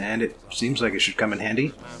 And it seems like it should come in handy.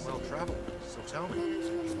 Man well traveled, so tell me.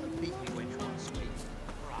 Beat me which one's sweet.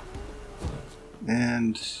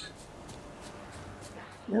 And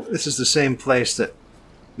yeah, this is the same place that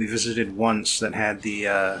we visited once that had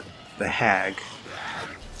the hag.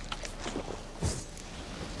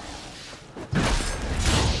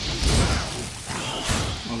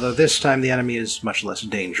 Although this time the enemy is much less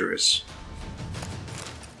dangerous.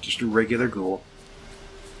 Just a regular ghoul.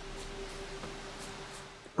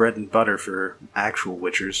 Bread and butter for actual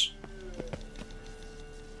witchers.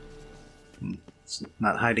 It's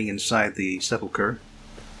not hiding inside the sepulchre.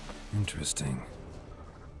 Interesting.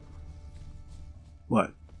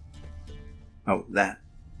 What? Oh, that.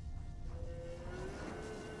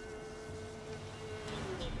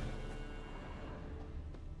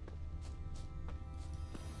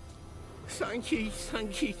 Thank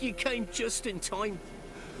you, you came just in time.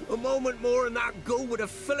 A moment more and that gull would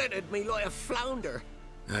have filleted me like a flounder.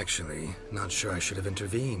 Actually, not sure I should have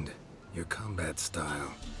intervened. Your combat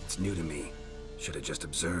style, it's new to me. Should have just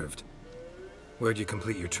observed. Where'd you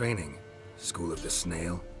complete your training? School of the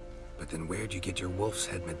Snail? But then where'd you get your wolf's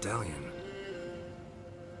head medallion?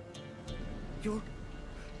 You're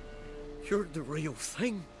the real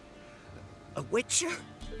thing? A witcher?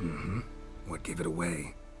 Mm-hmm. What gave it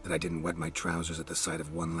away? That I didn't wet my trousers at the sight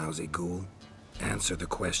of one lousy ghoul? Answer the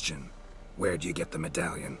question. Where'd you get the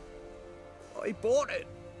medallion? I bought it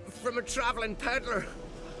from a traveling peddler.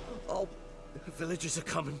 Oh, the villagers are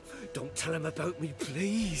coming. Don't tell them about me,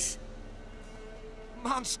 please.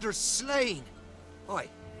 Monster slain! Oi,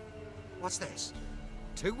 what's this?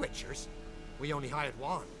 2 witchers? We only hired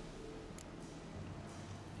one.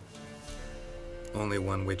 Only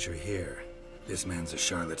one witcher here. This man's a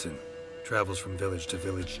charlatan. Travels from village to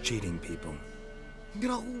village cheating people.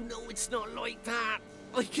 No, it's not like that.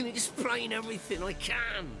 I can explain everything I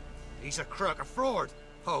can. He's a crook, a fraud.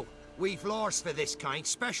 Oh, we've laws for this kind,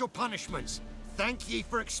 special punishments. Thank ye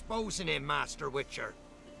for exposing him, Master Witcher.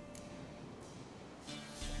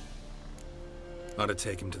 Ought to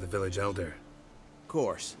take him to the village elder.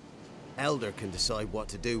 Course. Elder can decide what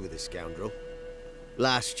to do with the scoundrel.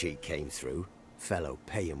 Last cheat came through. Fellow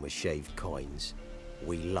pay him with shaved coins.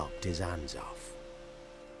 We lopped his hands off.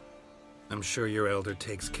 I'm sure your elder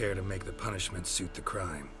takes care to make the punishment suit the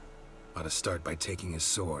crime. Ought to start by taking his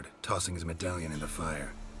sword, tossing his medallion in the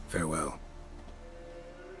fire. Farewell.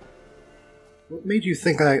 What made you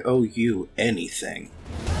think I owe you anything?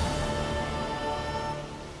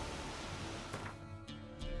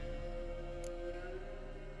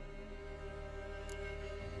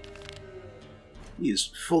 He is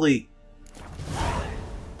fully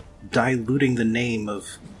diluting the name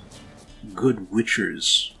of good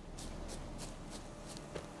witchers.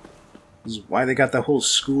 This is why they got the whole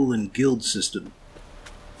school and guild system.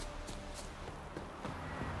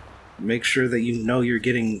 Make sure that you know you're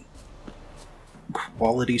getting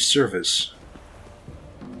quality service.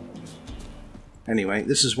 Anyway,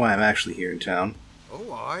 this is why I'm actually here in town.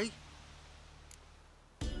 Oh, aye?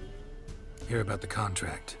 Hear about the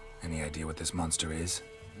contract. Any idea what this monster is?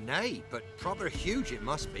 Nay, but proper huge it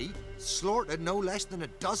must be. Slaughtered no less than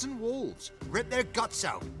 12 wolves. Ripped their guts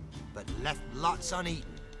out, but left lots uneaten.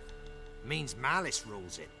 Means malice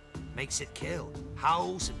rules it. Makes it kill.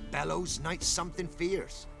 Howls and bellows, nights something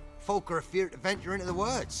fierce. Folk are afeard to venture into the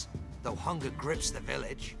woods, though hunger grips the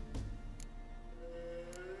village.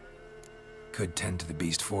 Could tend to the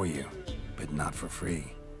beast for you, but not for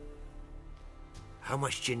free. How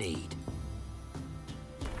much do you need?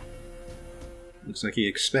 Looks like he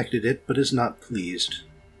expected it, but is not pleased.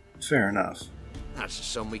 Fair enough. That's a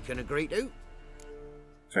sum we can agree to.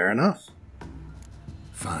 Fair enough.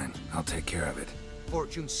 Fine, I'll take care of it.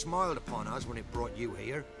 Fortune smiled upon us when it brought you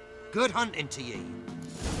here. Good hunting to ye.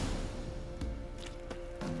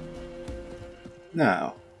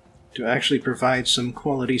 Now, to actually provide some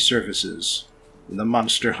quality services in the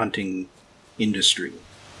monster hunting industry.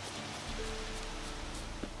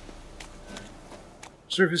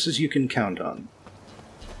 Services you can count on.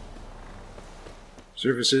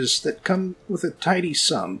 Services that come with a tidy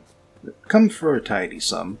sum, that come for a tidy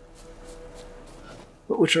sum,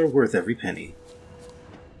 but which are worth every penny.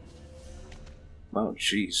 Oh,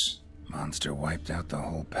 jeez. Monster wiped out the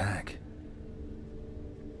whole pack.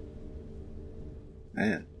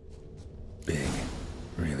 Man. Big.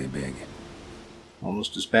 Really big.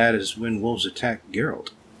 Almost as bad as when wolves attacked Geralt.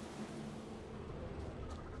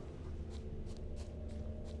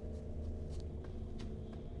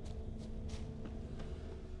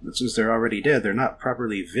 But since they're already dead, they're not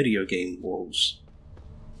properly video game wolves.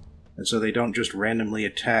 And so they don't just randomly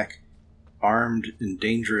attack armed and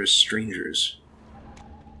dangerous strangers.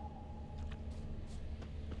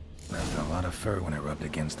 Left a lot of fur when it rubbed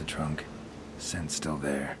against the trunk. Scent's still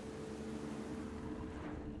there.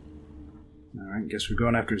 Alright, guess we're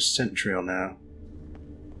going after a scent trail now.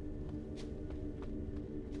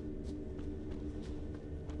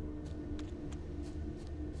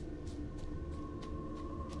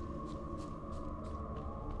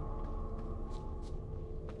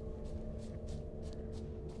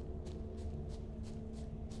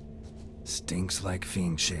 Stinks like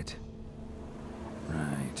fiend shit.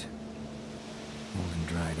 Right. Old and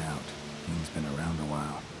dried out. Thing's been around a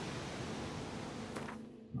while.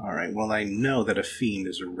 Alright, well I know that a fiend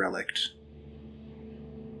is a relict.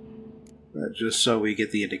 But just so we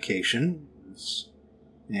get the indication,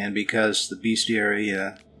 and because the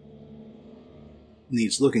bestiary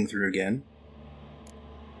needs looking through again,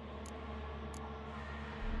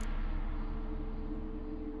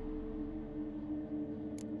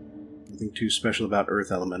 nothing too special about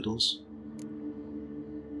earth elementals.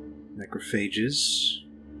 Necrophages.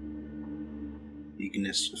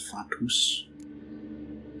 Ignis Fatus.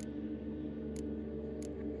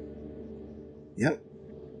 Yep.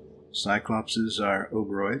 Cyclopses are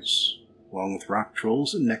ogroids, along with rock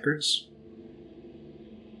trolls and neckers.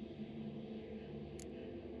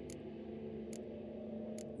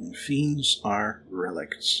 And fiends are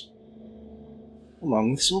relicts,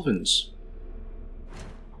 along with sylvans.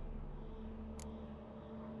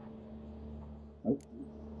 Oh.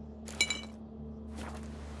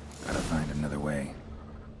 Gotta find another way.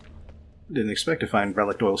 Didn't expect to find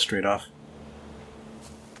relic oil straight off.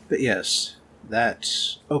 But yes, that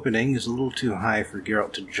opening is a little too high for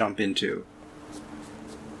Geralt to jump into.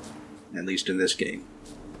 At least in this game.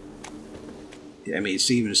 Yeah, I mean, it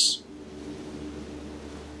seems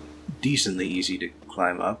decently easy to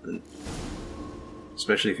climb up, and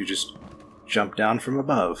especially if you just jump down from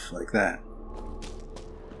above, like that.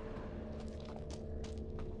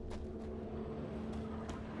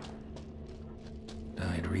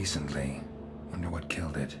 Died recently. Wonder what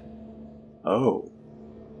killed it. Oh.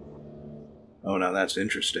 Oh, now that's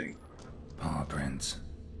interesting. Paw prints.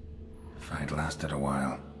 Fight lasted a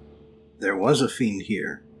while. There was a fiend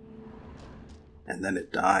here. And then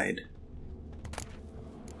it died.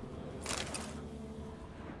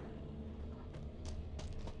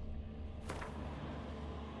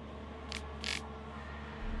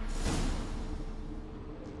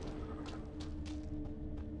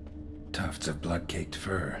 Tufts of blood-caked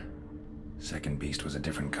fur. Second beast was a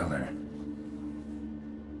different color.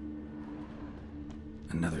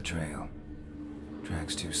 Another trail.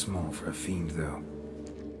 Track's too small for a fiend, though.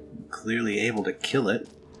 Clearly able to kill it.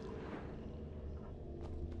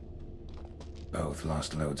 Both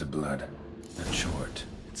lost loads of blood. A short,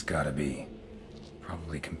 it's gotta be.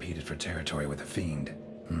 Probably competed for territory with a fiend.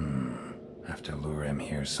 Have to lure him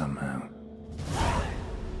here somehow.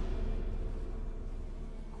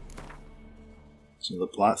 So the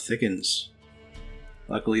plot thickens.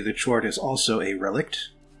 Luckily, the Chort is also a relict,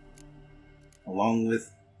 along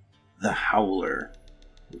with the Howler,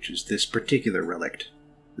 which is this particular relict,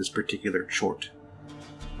 this particular Chort.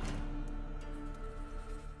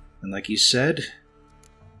 And like he said,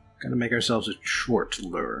 gotta make ourselves a Chort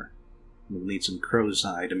lure. We'll need some crow's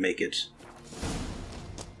eye to make it.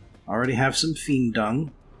 Already have some fiend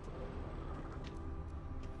dung.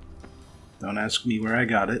 Don't ask me where I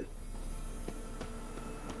got it.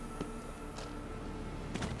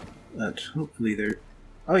 But hopefully they're...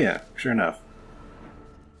 Oh yeah, sure enough.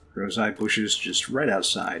 Crow's eye bushes just right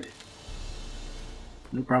outside.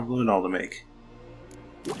 No problem at all to make.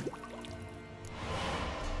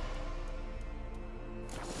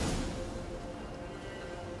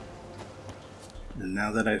 And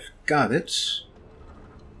now that I've got it,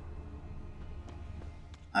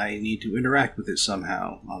 I need to interact with it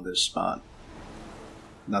somehow on this spot.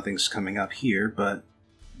 Nothing's coming up here, but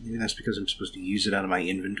maybe that's because I'm supposed to use it out of my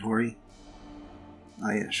inventory.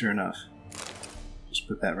 Ah yeah, sure enough. Just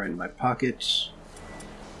put that right in my pocket.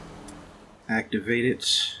 Activate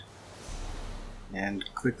it. And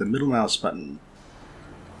click the middle mouse button.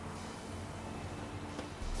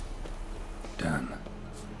 Done.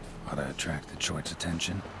 Ought to attract the Chort's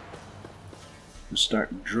attention. and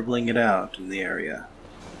start dribbling it out in the area.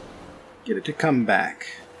 Get it to come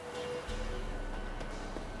back.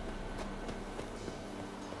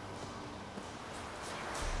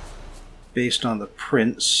 Based on the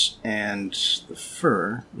prints and the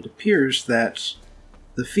fur, it appears that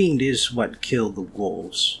the fiend is what killed the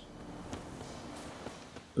wolves.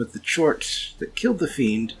 But the chort that killed the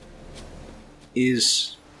fiend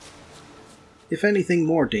is, if anything,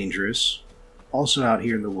 more dangerous. Also out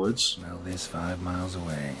here in the woods. Smell this 5 miles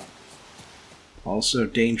away. Also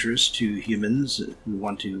dangerous to humans who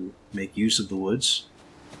want to make use of the woods.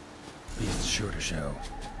 Beast's sure to show.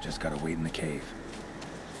 Just gotta wait in the cave.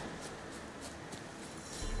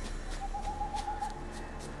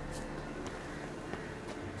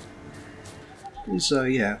 So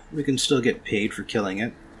yeah, we can still get paid for killing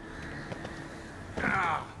it.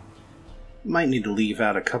 Might need to leave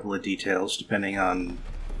out a couple of details depending on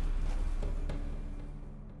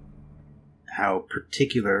how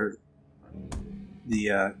particular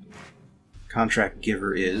the contract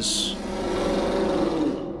giver is.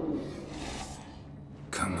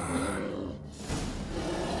 Come on.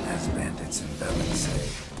 As bandits in Velen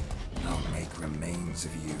say, I'll make remains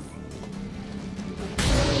of you.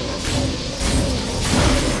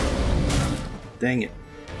 Dang it.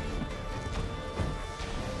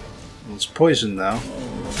 Well, it's poisoned though.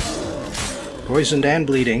 Poisoned and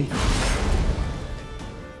bleeding.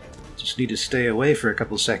 Just need to stay away for a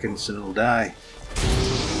couple seconds and it'll die.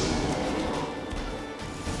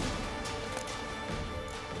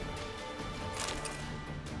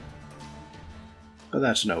 But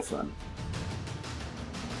that's no fun.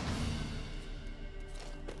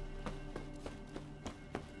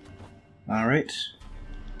 Alright.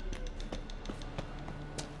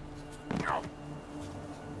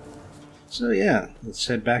 So yeah, let's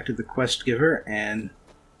head back to the quest giver and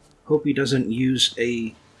hope he doesn't use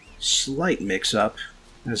a slight mix-up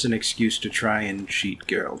as an excuse to try and cheat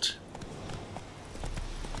Geralt.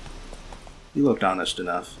 He looked honest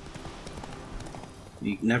enough.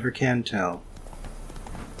 You never can tell.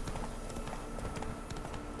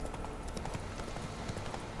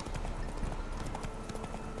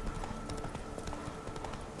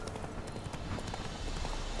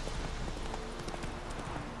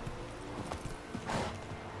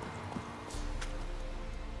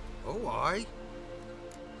 Oh, aye.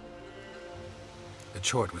 The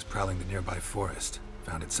chort was prowling the nearby forest.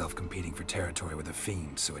 Found itself competing for territory with a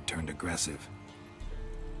fiend, so it turned aggressive.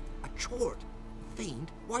 A chort? Fiend?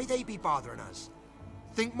 Why they be bothering us?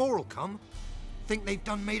 Think more'll come? Think they've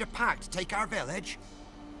done made a pact to take our village?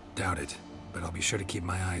 Doubt it, but I'll be sure to keep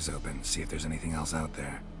my eyes open, see if there's anything else out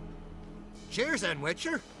there. Cheers then,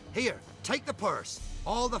 Witcher. Here, take the purse.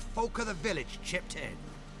 All the folk of the village chipped in.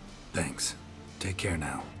 Thanks. Take care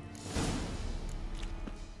now.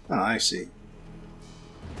 Oh, I see.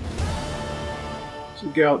 So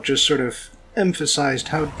Geralt just sort of emphasized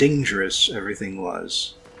how dangerous everything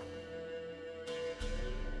was.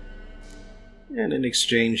 And in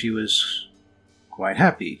exchange, he was quite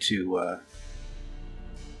happy to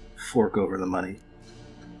fork over the money.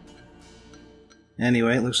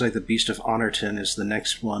 Anyway, it looks like the Beast of Honorton is the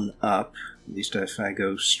next one up, at least if I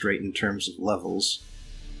go straight in terms of levels.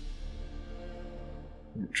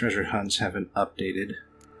 Treasure hunts haven't updated.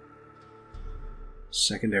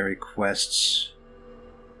 Secondary quests.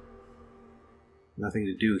 Nothing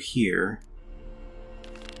to do here.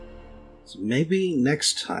 So maybe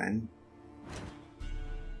next time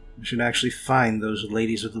we should actually find those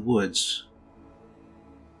ladies of the woods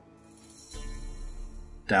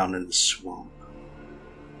down in the swamp.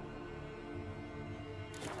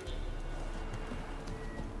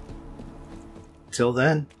 Till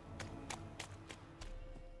then.